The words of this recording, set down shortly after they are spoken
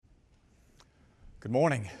Good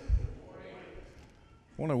morning.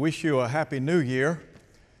 I want to wish you a happy new year.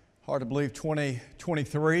 Hard to believe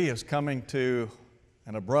 2023 is coming to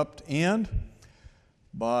an abrupt end,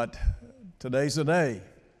 but today's the day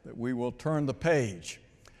that we will turn the page.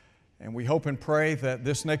 And we hope and pray that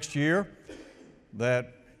this next year,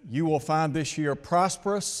 that you will find this year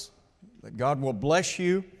prosperous, that God will bless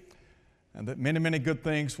you, and that many, many good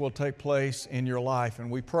things will take place in your life.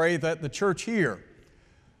 And we pray that the church here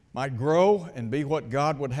might grow and be what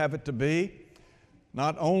God would have it to be,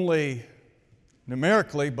 not only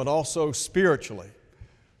numerically, but also spiritually.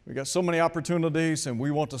 We've got so many opportunities, and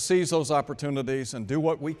we want to seize those opportunities and do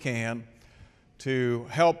what we can to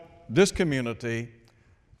help this community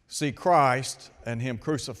see Christ and Him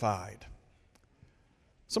crucified.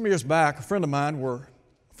 Some years back, a friend of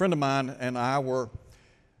mine and I were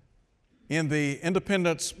in the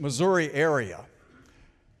Independence, Missouri area.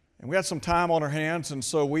 And we had some time on our hands, and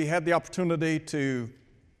so we had the opportunity to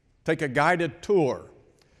take a guided tour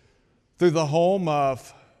through the home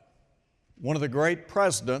of one of the great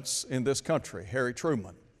presidents in this country, Harry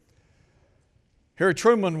Truman. Harry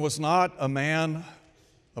Truman was not a man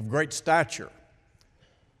of great stature,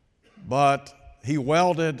 but he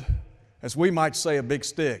wielded, as we might say, a big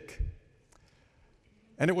stick.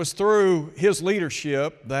 And it was through his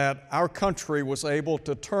leadership that our country was able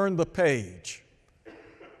to turn the page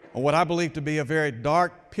on what I believe to be a very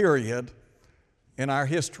dark period in our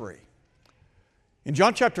history. In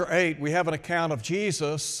John chapter 8, we have an account of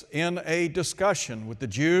Jesus in a discussion with the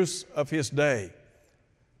Jews of his day.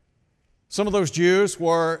 Some of those Jews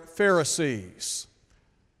were Pharisees.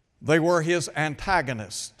 They were his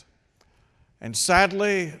antagonists. And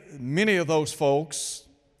sadly, many of those folks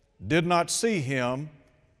did not see him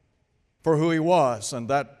for who he was, and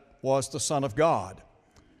that was the Son of God.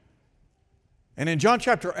 And in John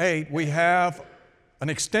chapter 8, we have an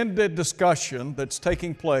extended discussion that's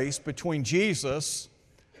taking place between Jesus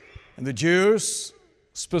and the Jews,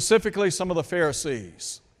 specifically some of the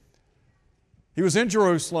Pharisees. He was in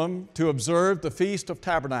Jerusalem to observe the Feast of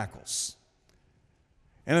Tabernacles.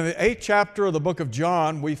 And in the 8th chapter of the book of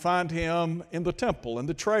John, we find him in the temple, in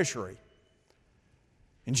the treasury.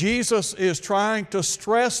 And Jesus is trying to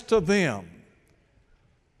stress to them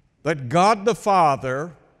that God the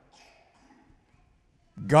Father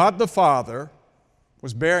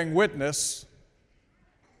was bearing witness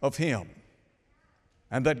of him,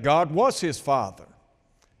 and that God was his Father.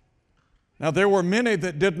 Now, there were many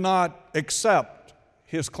that did not accept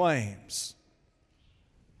his claims,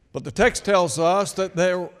 but the text tells us that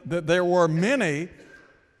there were many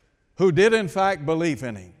who did in fact believe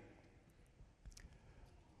in him.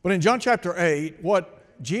 But in John chapter 8,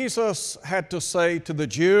 what Jesus had to say to the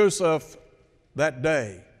Jews of that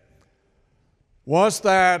day was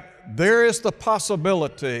that there is the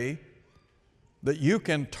possibility that you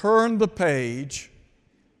can turn the page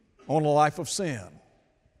on a life of sin,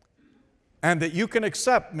 and that you can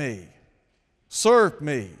accept me, serve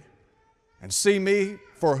me, and see me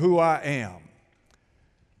for who I am.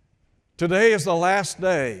 Today is the last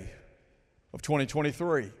day of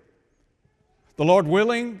 2023. The Lord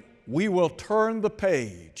willing, we will turn the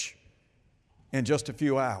page in just a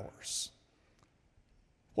few hours.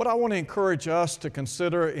 What I want to encourage us to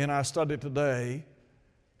consider in our study today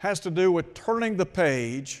has to do with turning the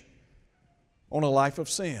page on a life of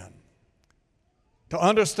sin. To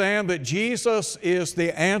understand that Jesus is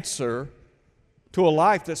the answer to a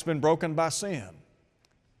life that's been broken by sin.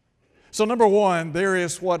 So number one, there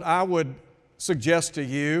is what I would suggest to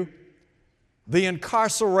you, the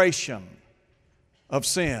incarceration of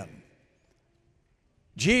sin.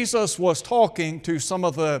 Jesus was talking to some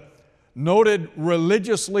of the noted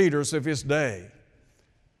religious leaders of his day.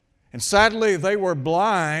 And sadly, they were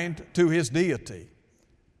blind to his deity.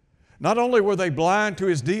 Not only were they blind to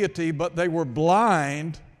his deity, but they were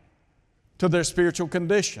blind to their spiritual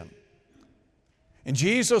condition. And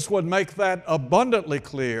Jesus would make that abundantly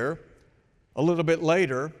clear a little bit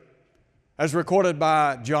later, as recorded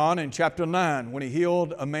by John in chapter 9, when he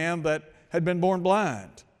healed a man that had been born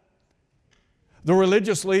blind. The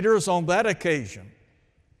religious leaders on that occasion,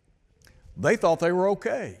 they thought they were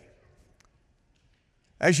okay.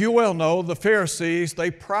 As you well know, the Pharisees, they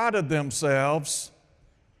prided themselves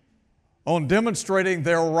on demonstrating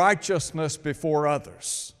their righteousness before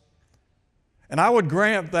others. And I would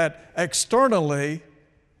grant that externally,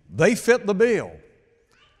 they fit the bill.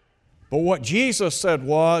 But what Jesus said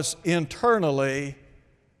was, internally,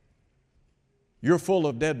 you're full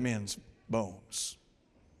of dead men's bones.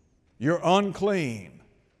 You're unclean.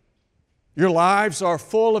 Your lives are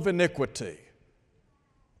full of iniquity.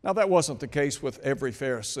 Now, that wasn't the case with every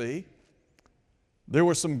Pharisee. There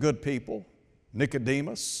were some good people.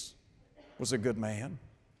 Nicodemus was a good man.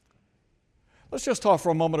 Let's just talk for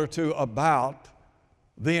a moment or two about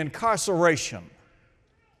the incarceration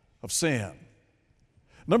of sin.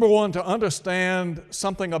 Number one, to understand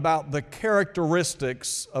something about the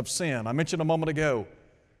characteristics of sin. I mentioned a moment ago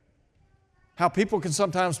how people can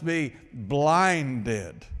sometimes be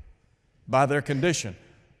blinded by their condition.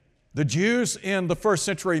 The Jews in the first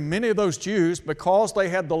century, many of those Jews, because they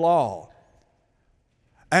had the law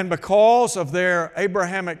and because of their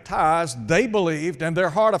Abrahamic ties, they believed in their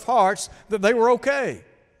heart of hearts that they were okay.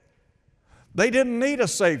 They didn't need a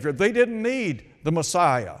Savior. They didn't need the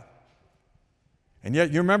Messiah. And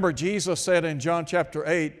yet you remember Jesus said in John chapter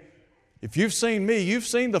 8, if you've seen me, you've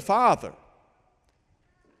seen the Father.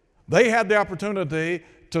 They had the opportunity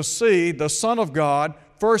to see the Son of God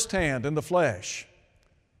firsthand in the flesh.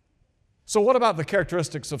 So what about the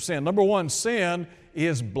characteristics of sin? Number one, sin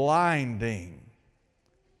is blinding.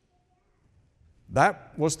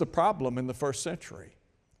 That was the problem in the first century.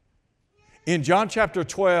 In John chapter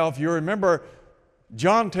 12, you remember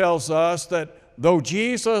John tells us that though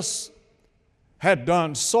Jesus had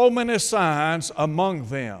done so many signs among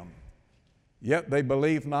them, yet they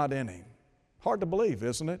believed not in Him. Hard to believe,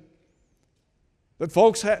 isn't it? That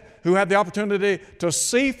folks who had the opportunity to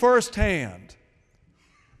see firsthand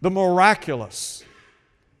the miraculous,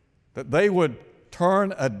 that they would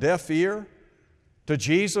turn a deaf ear to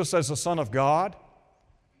Jesus as the Son of God.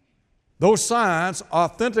 Those signs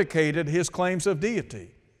authenticated His claims of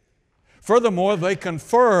deity. Furthermore, they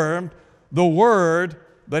confirmed the word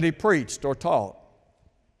that He preached or taught,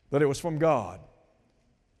 that it was from God.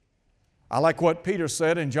 I like what Peter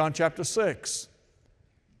said in John chapter 6.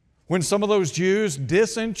 When some of those Jews,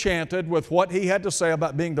 disenchanted with what He had to say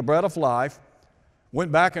about being the bread of life,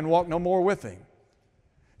 went back and walked no more with Him.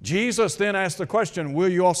 Jesus then asked the question, will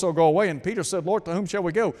you also go away? And Peter said, Lord, to whom shall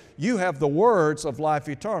we go? You have the words of life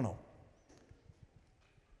eternal.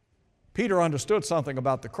 Peter understood something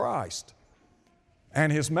about the Christ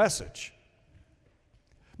and His message.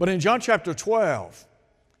 But in John chapter 12,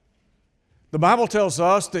 the Bible tells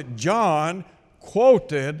us that John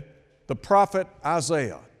quoted the prophet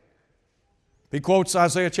Isaiah. He quotes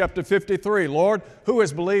Isaiah chapter 53, Lord, who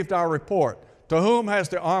has believed our report? To whom has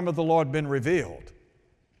the arm of the Lord been revealed?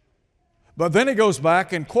 But then he goes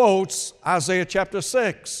back and quotes Isaiah chapter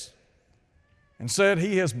 6 and said,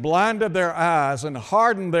 He has blinded their eyes and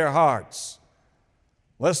hardened their hearts,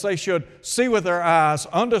 lest they should see with their eyes,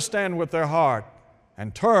 understand with their heart,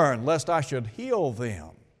 and turn, lest I should heal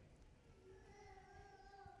them.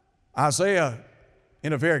 Isaiah,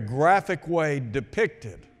 in a very graphic way,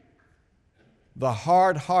 depicted the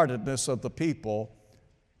hard-heartedness of the people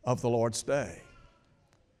of the Lord's day.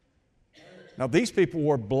 Now, these people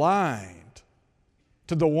were blind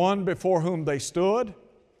to the one before whom they stood.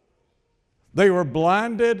 They were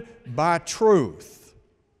blinded by truth.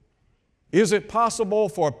 Is it possible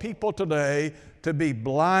for people today to be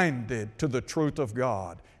blinded to the truth of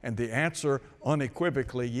God? And the answer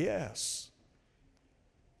unequivocally, yes.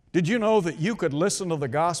 Did you know that you could listen to the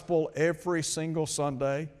gospel every single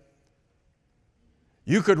Sunday?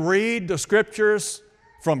 You could read the Scriptures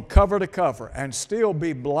from cover to cover and still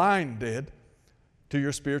be blinded to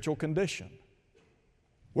your spiritual condition.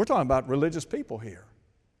 We're talking about religious people here.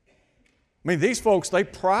 I mean, these folks, they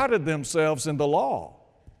prided themselves in the law.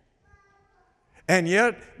 And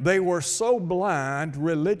yet they were so blind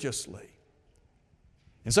religiously.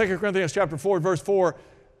 In 2 Corinthians chapter 4, verse 4,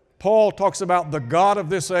 Paul talks about the God of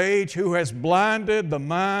this age who has blinded the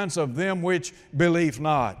minds of them which believe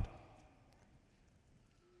not.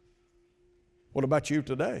 What about you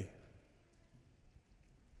today?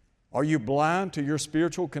 Are you blind to your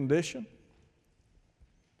spiritual condition?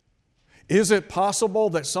 Is it possible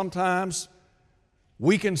that sometimes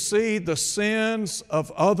we can see the sins of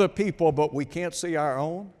other people, but we can't see our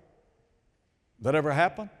own? That ever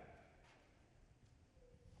happen?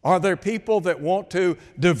 Are there people that want to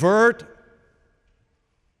divert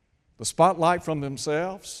the spotlight from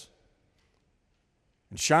themselves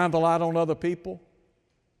and shine the light on other people?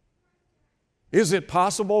 Is it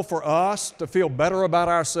possible for us to feel better about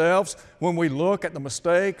ourselves when we look at the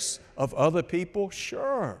mistakes of other people?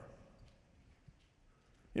 Sure.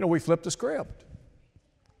 You know, we flip the script.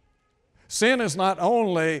 Sin is not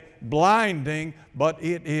only blinding, but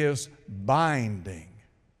it is binding.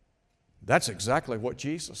 That's exactly what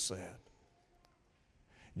Jesus said.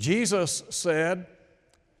 Jesus said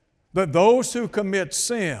that those who commit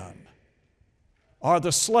sin are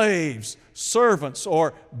the slaves, servants,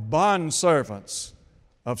 or bondservants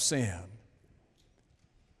of sin.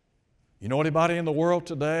 You know anybody in the world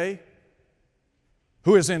today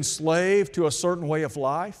who is enslaved to a certain way of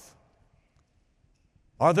life?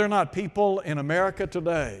 Are there not people in America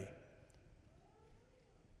today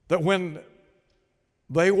that when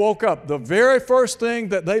they woke up, the very first thing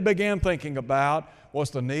that they began thinking about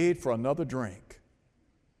was the need for another drink?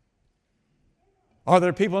 Are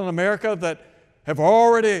there people in America that have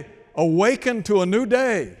already awakened to a new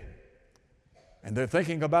day and they're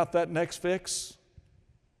thinking about that next fix?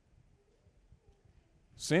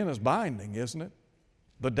 Sin is binding, isn't it?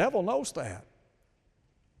 The devil knows that.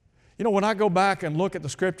 You know, when I go back and look at the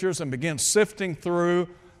Scriptures and begin sifting through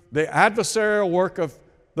the adversarial work of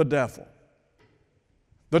the devil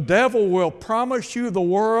will promise you the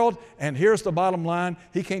world, and here's the bottom line,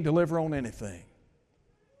 he can't deliver on anything.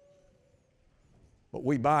 But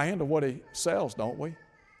we buy into what he sells, don't we?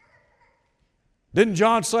 Didn't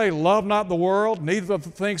John say, love not the world, neither the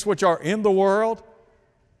things which are in the world?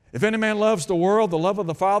 If any man loves the world, the love of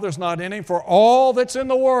the Father is not in him. For all that's in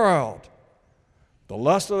the world, the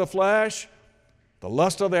lust of the flesh, the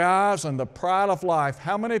lust of the eyes, and the pride of life.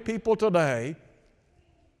 How many people today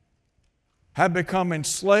have become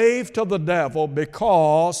enslaved to the devil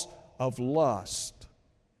because of lust?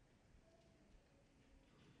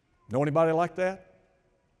 Know anybody like that?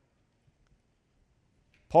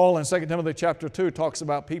 Paul in 2 Timothy chapter 2 talks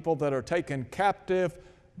about people that are taken captive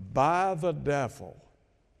by the devil.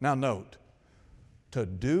 Now note, to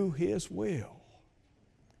do his will.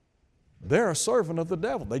 They're a servant of the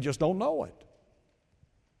devil. They just don't know it.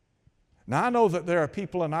 Now I know that there are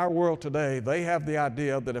people in our world today, they have the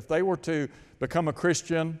idea that if they were to become a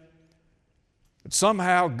Christian, that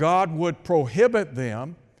somehow God would prohibit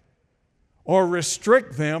them or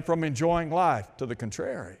restrict them from enjoying life. To the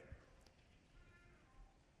contrary.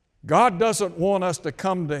 God doesn't want us to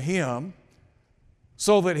come to Him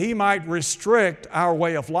so that He might restrict our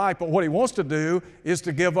way of life, but what He wants to do is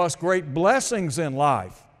to give us great blessings in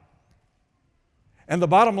life. And the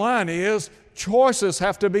bottom line is, choices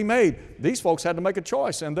have to be made. These folks had to make a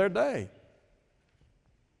choice in their day.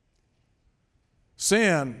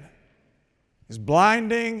 Sin is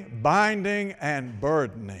blinding, binding, and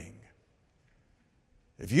burdening.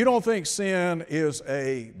 If you don't think sin is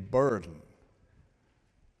a burden,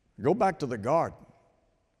 go back to the garden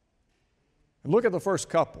and look at the first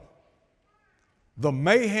couple. The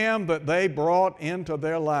mayhem that they brought into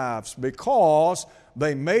their lives because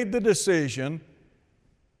they made the decision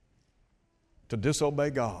to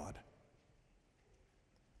disobey God.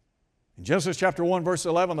 In Genesis chapter 1, verse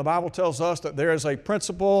 11, the Bible tells us that there is a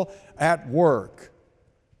principle at work.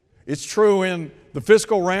 It's true in the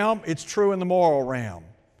physical realm, it's true in the moral realm.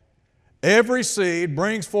 Every seed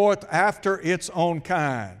brings forth after its own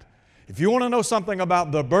kind. If you want to know something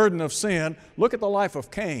about the burden of sin, look at the life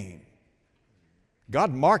of Cain.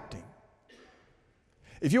 God marked him.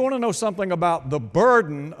 If you want to know something about the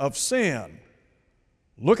burden of sin,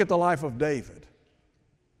 look at the life of David.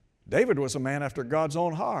 David was a man after God's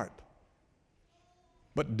own heart.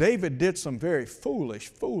 But David did some very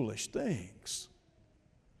foolish things.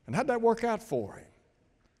 And how'd that work out for him?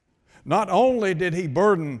 Not only did he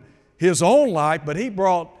burden his own life, but he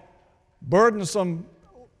brought burdensome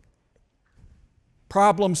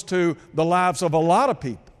problems to the lives of a lot of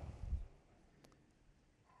people.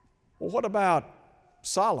 Well, what about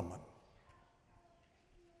Solomon?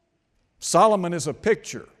 Solomon is a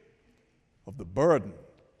picture of the burden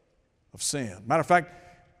of sin. Matter of fact,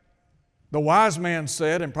 the wise man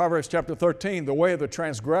said in Proverbs chapter 13, the way of the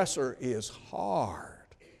transgressor is hard.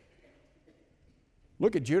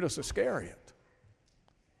 Look at Judas Iscariot.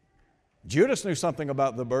 Judas knew something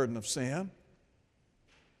about the burden of sin.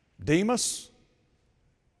 Demas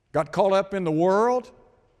got caught up in the world.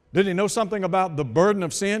 Did he know something about the burden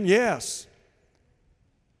of sin? Yes.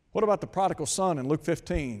 What about the prodigal son in Luke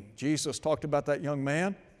 15? Jesus talked about that young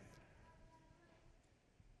man.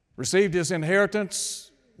 Received his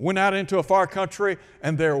inheritance, went out into a far country,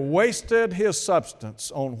 and there wasted his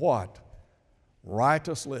substance on what?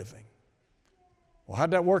 Riotous living. Well,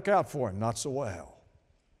 how'd that work out for him? Not so well.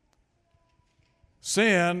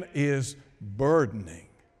 Sin is burdening.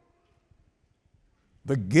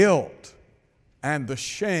 The guilt and the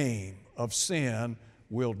shame of sin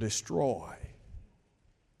will destroy.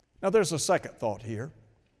 Now there's a second thought here.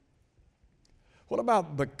 What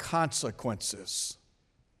about the consequences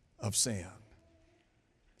of sin?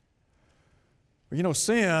 You know,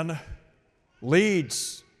 sin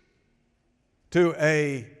leads to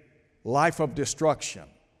a life of destruction.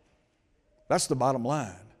 That's the bottom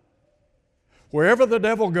line. Wherever the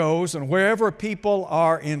devil goes and wherever people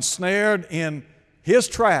are ensnared in his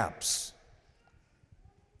traps,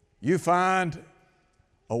 you find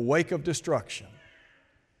a wake of destruction.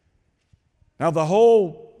 Now, the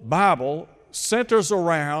whole Bible centers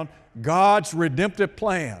around God's redemptive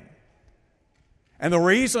plan. And the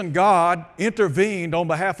reason God intervened on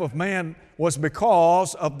behalf of man was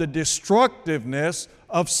because of the destructiveness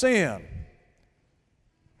of sin.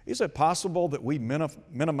 Is it possible that we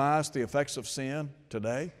minimize the effects of sin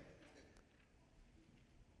today?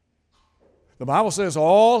 The Bible says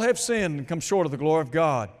all have sinned and come short of the glory of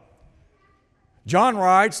God. John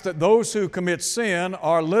writes that those who commit sin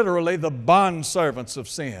are literally the bondservants of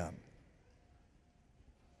sin.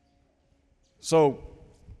 So,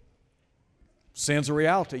 sin's a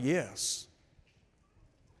reality, yes.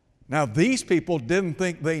 Now, these people didn't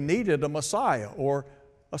think they needed a Messiah or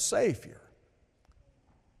a Savior.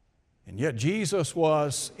 And yet Jesus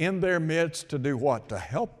was in their midst to do what? To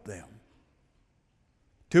help them,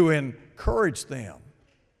 to encourage them,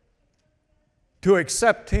 to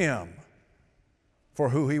accept Him for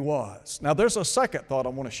who He was. Now, there's a second thought I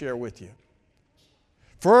want to share with you.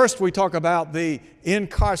 First, we talk about the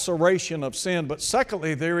incarceration of sin, but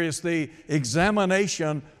secondly, there is the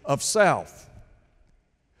examination of self.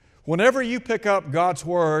 Whenever you pick up God's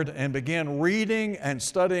Word and begin reading and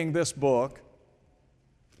studying this book,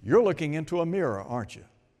 you're looking into a mirror, aren't you?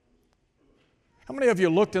 How many of you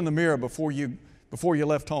looked in the mirror before you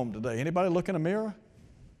left home today? Anybody look in a mirror?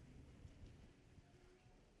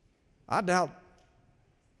 I doubt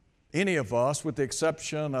any of us, with the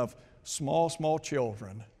exception of small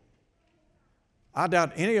children, I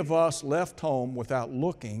doubt any of us left home without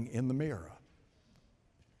looking in the mirror.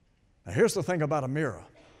 Now, here's the thing about a mirror.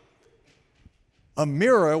 A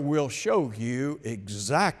mirror will show you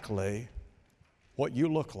exactly what you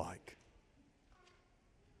look like.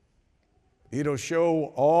 It'll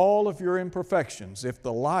show all of your imperfections if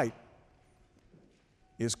the light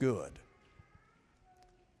is good.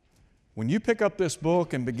 When you pick up this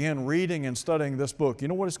book and begin reading and studying this book, you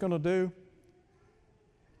know what it's going to do?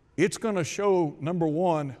 It's going to show, number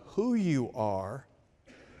one, who you are,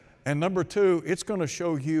 and number two, it's going to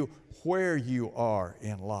show you where you are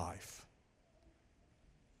in life.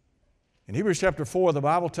 In Hebrews chapter 4, the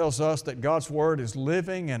Bible tells us that God's Word is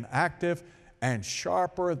living and active and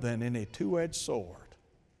sharper than any two-edged sword.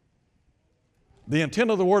 The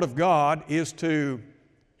intent of the Word of God is to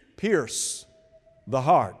pierce the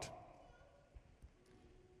heart.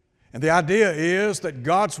 And the idea is that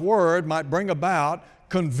God's Word might bring about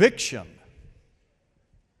conviction.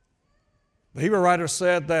 The Hebrew writer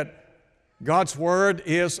said that God's Word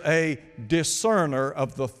is a discerner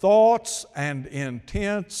of the thoughts and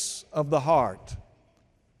intents of the heart.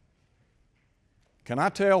 Can I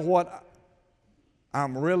tell what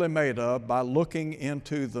I'm really made of by looking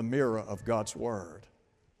into the mirror of God's Word?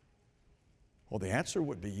 Well, the answer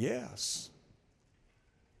would be yes.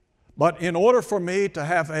 But in order for me to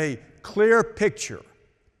have a clear picture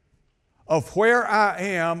of where I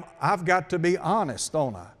am, I've got to be honest,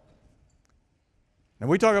 don't I? And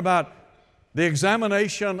we talk about the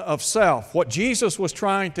examination of self. What Jesus was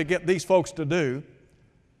trying to get these folks to do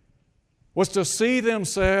was to see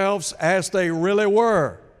themselves as they really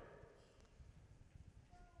were.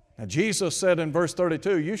 Now, Jesus said in verse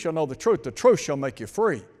 32, "You shall know the truth shall make you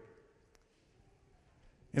free."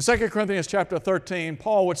 In 2 Corinthians chapter 13,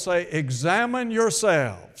 Paul would say, "Examine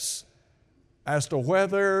yourselves as to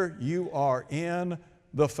whether you are in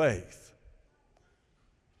the faith."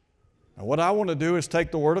 Now, what I want to do is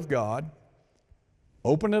take the Word of God,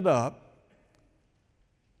 open it up,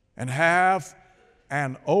 and have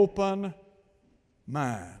an open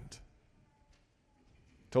mind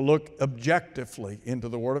to look objectively into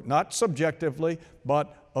the Word, not subjectively,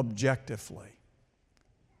 but objectively.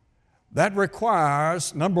 That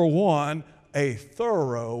requires, number one, a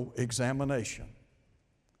thorough examination.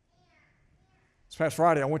 This past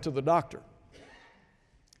Friday, I went to the doctor.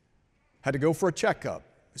 Had to go for a checkup,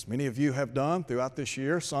 as many of you have done throughout this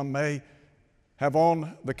year. Some may have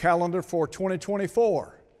on the calendar for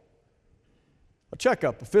 2024. A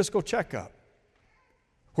checkup, a physical checkup,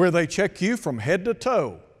 where they check you from head to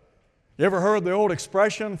toe. You ever heard the old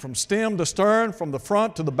expression, from stem to stern, from the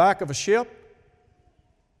front to the back of a ship?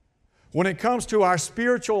 When it comes to our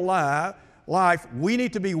spiritual life, we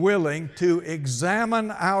need to be willing to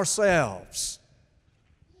examine ourselves.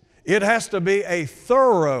 It has to be a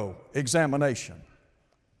thorough examination.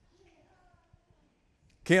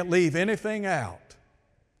 Can't leave anything out.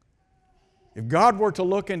 If God were to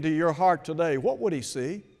look into your heart today, what would He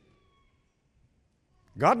see?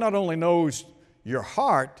 God not only knows your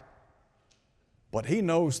heart, but He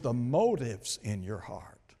knows the motives in your heart.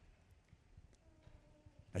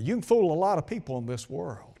 Now, you can fool a lot of people in this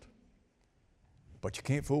world, but you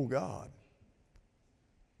can't fool God.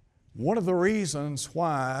 One of the reasons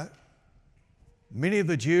why many of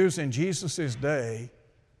the Jews in Jesus' day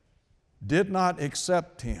did not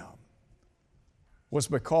accept Him was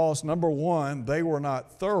because, number one, they were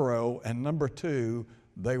not thorough, and number two,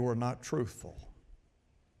 they were not truthful.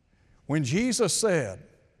 When Jesus said,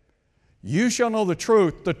 "You shall know the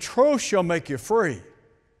truth shall make you free,"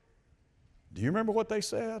 do you remember what they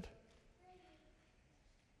said?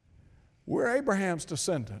 We're Abraham's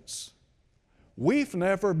descendants. We've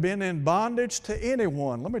never been in bondage to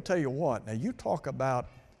anyone. Let me tell you what, now you talk about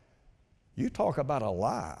a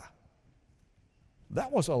lie.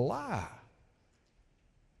 That was a lie.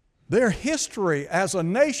 Their history as a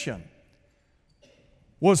nation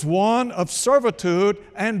was one of servitude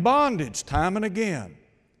and bondage time and again.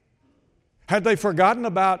 Had they forgotten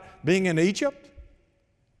about being in Egypt?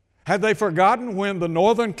 Had they forgotten when the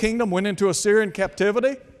northern kingdom went into Assyrian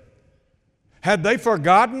captivity? Had they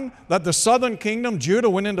forgotten that the southern kingdom,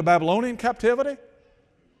 Judah, went into Babylonian captivity?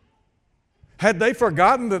 Had they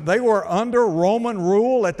forgotten that they were under Roman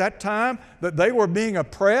rule at that time, that they were being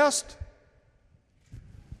oppressed?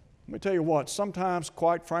 Let me tell you what, sometimes,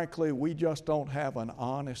 quite frankly, we just don't have an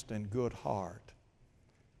honest and good heart.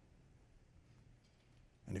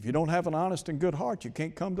 And if you don't have an honest and good heart, you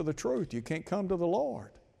can't come to the truth. You can't come to the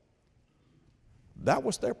Lord. That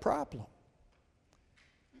was their problem.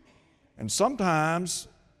 And sometimes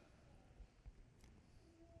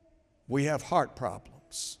we have heart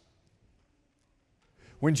problems.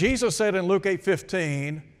 When Jesus said in Luke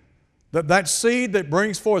 8:15 that seed that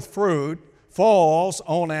brings forth fruit falls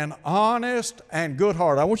on an honest and good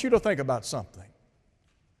heart, I want you to think about something.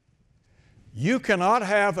 You cannot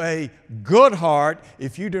have a good heart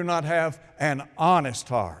if you do not have an honest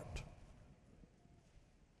heart.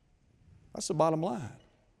 That's the bottom line.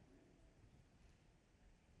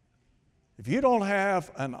 If you don't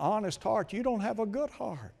have an honest heart, you don't have a good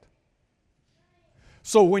heart.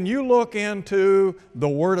 So when you look into the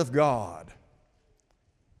Word of God,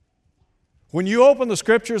 when you open the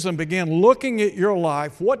Scriptures and begin looking at your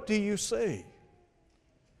life, what do you see?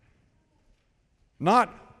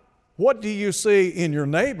 Not what do you see in your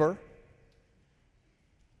neighbor,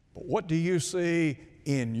 but what do you see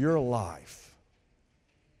in your life?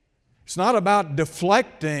 It's not about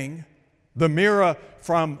deflecting the mirror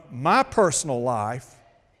from my personal life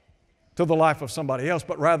to the life of somebody else,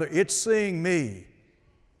 but rather it's seeing me,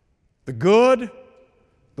 the good,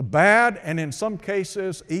 the bad, and in some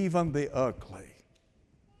cases, even the ugly.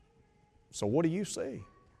 So what do you see?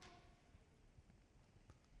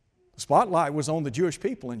 The spotlight was on the Jewish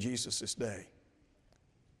people in Jesus' day.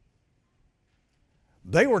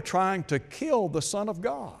 They were trying to kill the Son of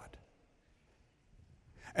God.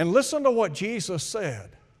 And listen to what Jesus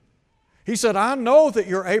said. He said, "I know that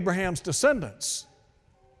you're Abraham's descendants,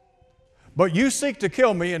 but you seek to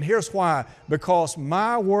kill me, and here's why. Because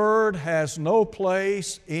my word has no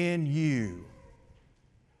place in you."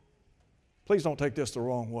 Please don't take this the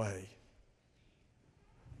wrong way.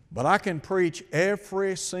 But I can preach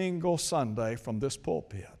every single Sunday from this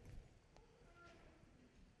pulpit.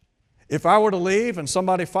 If I were to leave and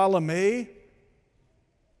somebody follow me,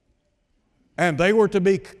 and they were to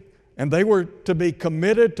be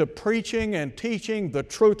committed to preaching and teaching the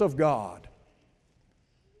truth of God,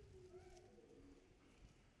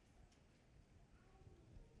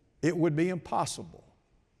 it would be impossible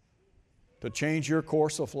to change your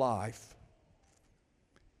course of life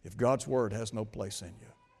if God's Word has no place in you.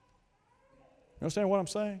 You understand what I'm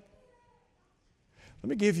saying? Let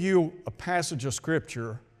me give you a passage of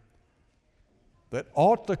Scripture that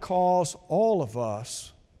ought to cause all of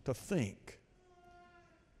us to think.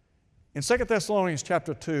 In 2 Thessalonians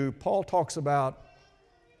chapter 2, Paul talks about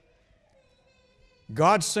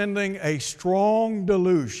God sending a strong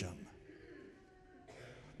delusion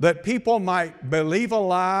that people might believe a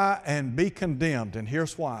lie and be condemned. And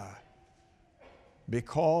here's why.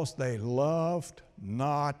 Because they loved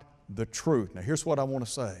not the truth. Now here's what I want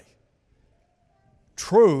to say.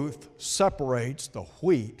 Truth separates the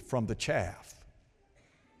wheat from the chaff.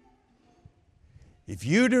 If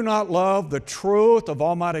you do not love the truth of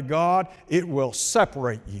Almighty God, it will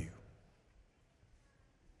separate you.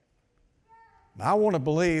 Now, I want to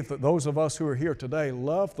believe that those of us who are here today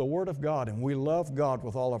love the Word of God, and we love God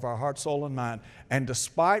with all of our heart, soul, and mind. And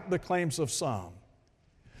despite the claims of some,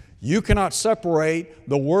 you cannot separate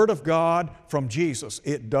the Word of God from Jesus.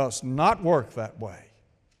 It does not work that way.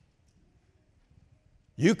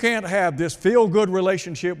 You can't have this feel-good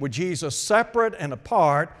relationship with Jesus separate and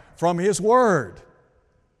apart from His Word.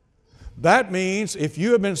 That means if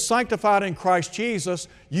you have been sanctified in Christ Jesus,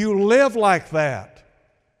 you live like that.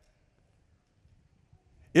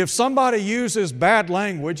 If somebody uses bad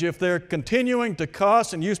language, if they're continuing to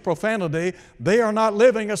cuss and use profanity, they are not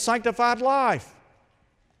living a sanctified life.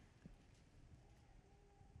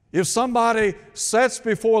 If somebody sets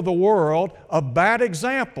before the world a bad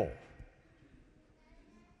example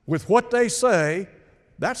with what they say,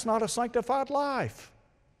 that's not a sanctified life.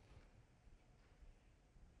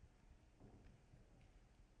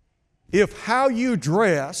 If how you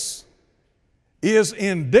dress is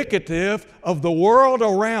indicative of the world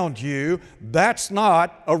around you, that's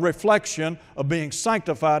not a reflection of being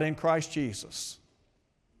sanctified in Christ Jesus.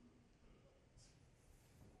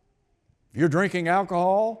 If you're drinking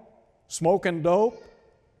alcohol, smoking dope,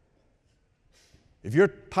 if you're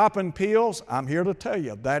popping pills, I'm here to tell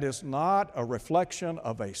you that is not a reflection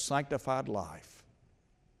of a sanctified life.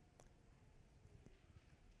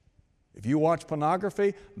 If you watch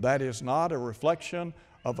pornography, that is not a reflection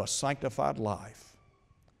of a sanctified life.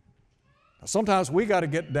 Now, sometimes we got to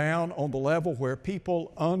get down on the level where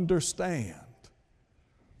people understand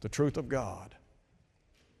the truth of God.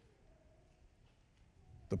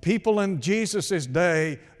 The people in Jesus'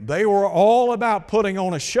 day, they were all about putting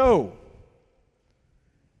on a show.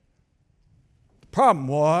 The problem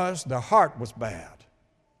was their heart was bad.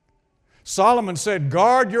 Solomon said,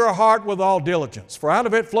 "Guard your heart with all diligence, for out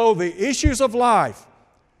of it flow the issues of life."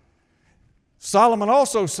 Solomon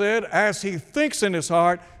also said, "As he thinks in his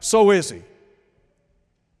heart, so is he."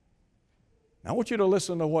 Now I want you to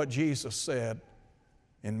listen to what Jesus said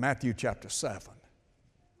in Matthew chapter 7.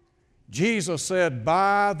 Jesus said,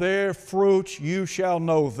 "By their fruits you shall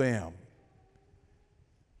know them."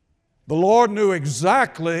 The Lord knew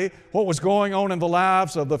exactly what was going on in the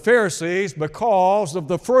lives of the Pharisees because of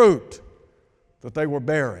the fruit that they were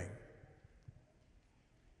bearing.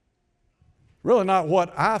 Really not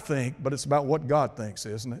what I think, but it's about what God thinks,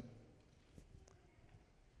 isn't it?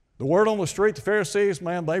 The word on the street, the Pharisees,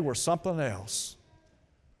 man, they were something else.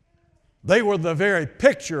 They were the very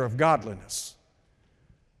picture of godliness.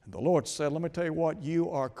 And the Lord said, "Let me tell you what, you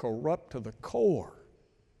are corrupt to the core."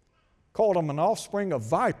 Called them an offspring of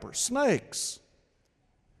vipers, snakes.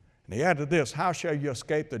 And he added this, "How shall you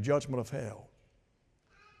escape the judgment of hell?"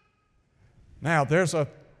 Now, there's a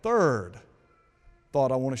third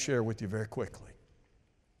thought I want to share with you very quickly.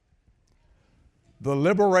 The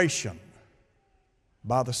liberation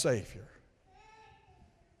by the Savior.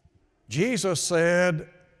 Jesus said,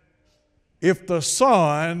 "If the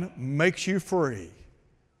Son makes you free,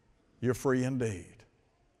 you're free indeed."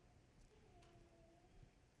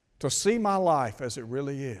 To see my life as it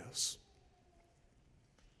really is.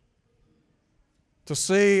 To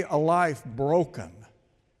see a life broken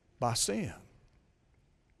by sin.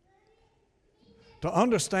 To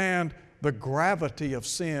understand the gravity of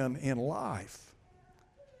sin in life.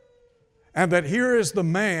 And that here is the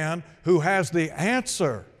man who has the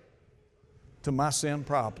answer to my sin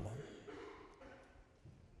problem.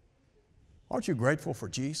 Aren't you grateful for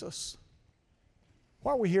Jesus?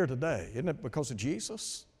 Why are we here today? Isn't it because of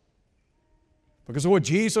Jesus? Because of what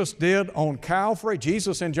Jesus did on Calvary.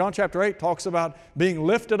 Jesus in John chapter 8 talks about being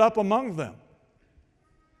lifted up among them.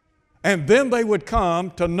 And then they would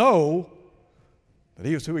come to know that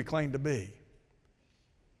He was who He claimed to be.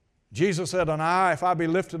 Jesus said, "And I, if I be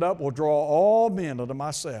lifted up, will draw all men unto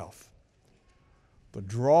myself." The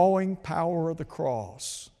drawing power of the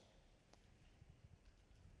cross.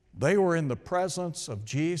 They were in the presence of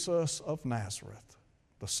Jesus of Nazareth,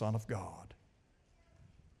 the Son of God,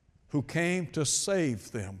 who came to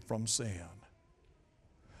save them from sin.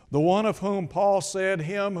 The one of whom Paul said,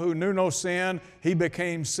 "Him who knew no sin, He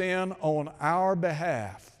became sin on our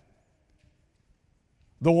behalf."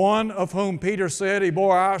 The one of whom Peter said He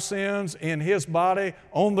bore our sins in His body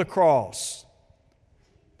on the cross,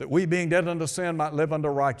 that we being dead unto sin might live unto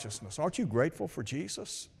righteousness. Aren't you grateful for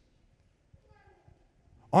Jesus?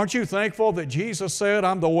 Aren't you thankful that Jesus said,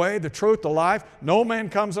 "I'm the way, the truth, the life. No man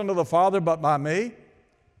comes unto the Father but by me"?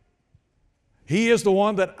 He is the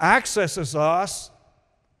one that accesses us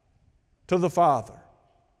to the Father.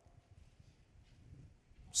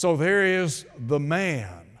 So there is the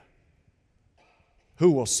man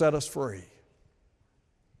who will set us free.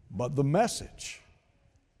 But the message,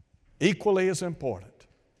 equally as important.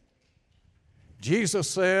 Jesus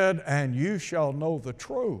said, "And you shall know the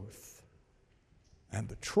truth, and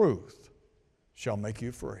the truth shall make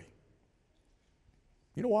you free."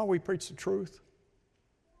 You know why we preach the truth?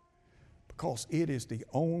 Because it is the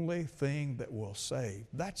only thing that will save.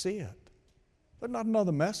 That's it. There's not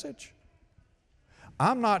another message.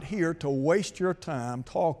 I'm not here to waste your time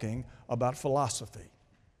talking about philosophy.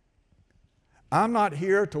 I'm not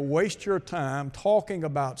here to waste your time talking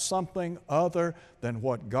about something other than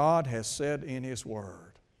what God has said in His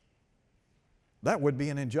Word. That would be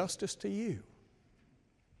an injustice to you.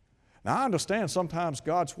 Now, I understand sometimes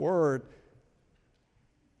God's Word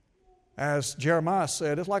as Jeremiah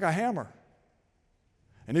said, it's like a hammer.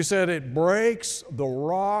 And he said it breaks the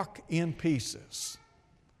rock in pieces.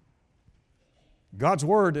 God's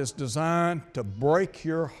Word is designed to break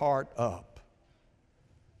your heart up.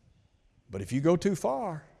 But if you go too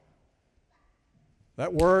far,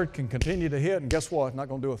 that Word can continue to hit, and guess what? It's not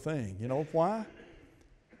going to do a thing. You know why?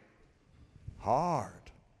 Hard.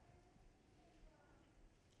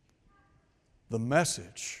 The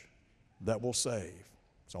message that will save.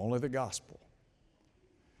 It's only the gospel.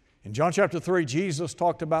 In John chapter 3, Jesus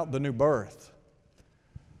talked about the new birth.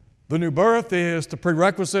 The new birth is the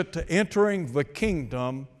prerequisite to entering the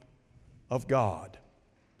kingdom of God.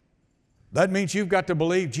 That means you've got to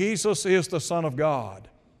believe Jesus is the Son of God.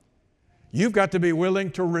 You've got to be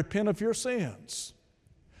willing to repent of your sins.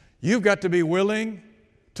 You've got to be willing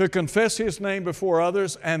to confess His name before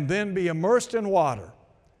others and then be immersed in water.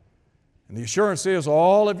 And the assurance is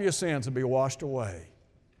all of your sins will be washed away.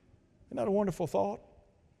 Isn't that a wonderful thought?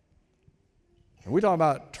 And we talk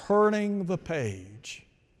about turning the page.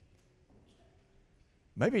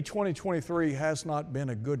 Maybe 2023 has not been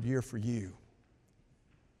a good year for you.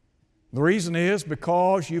 The reason is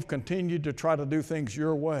because you've continued to try to do things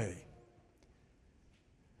your way.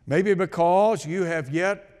 Maybe because you have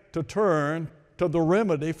yet to turn to the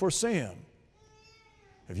remedy for sin.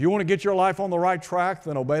 If you want to get your life on the right track,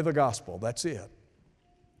 then obey the gospel. That's it.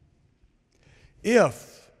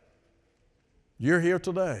 If you're here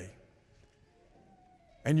today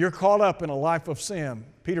and you're caught up in a life of sin,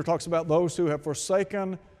 Peter talks about those who have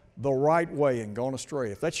forsaken the right way and gone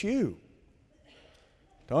astray. If that's you,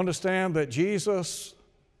 to understand that Jesus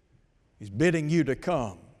is bidding you to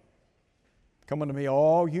come. Come unto me,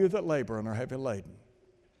 all you that labor and are heavy laden.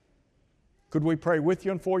 Could we pray with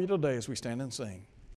you and for you today as we stand and sing?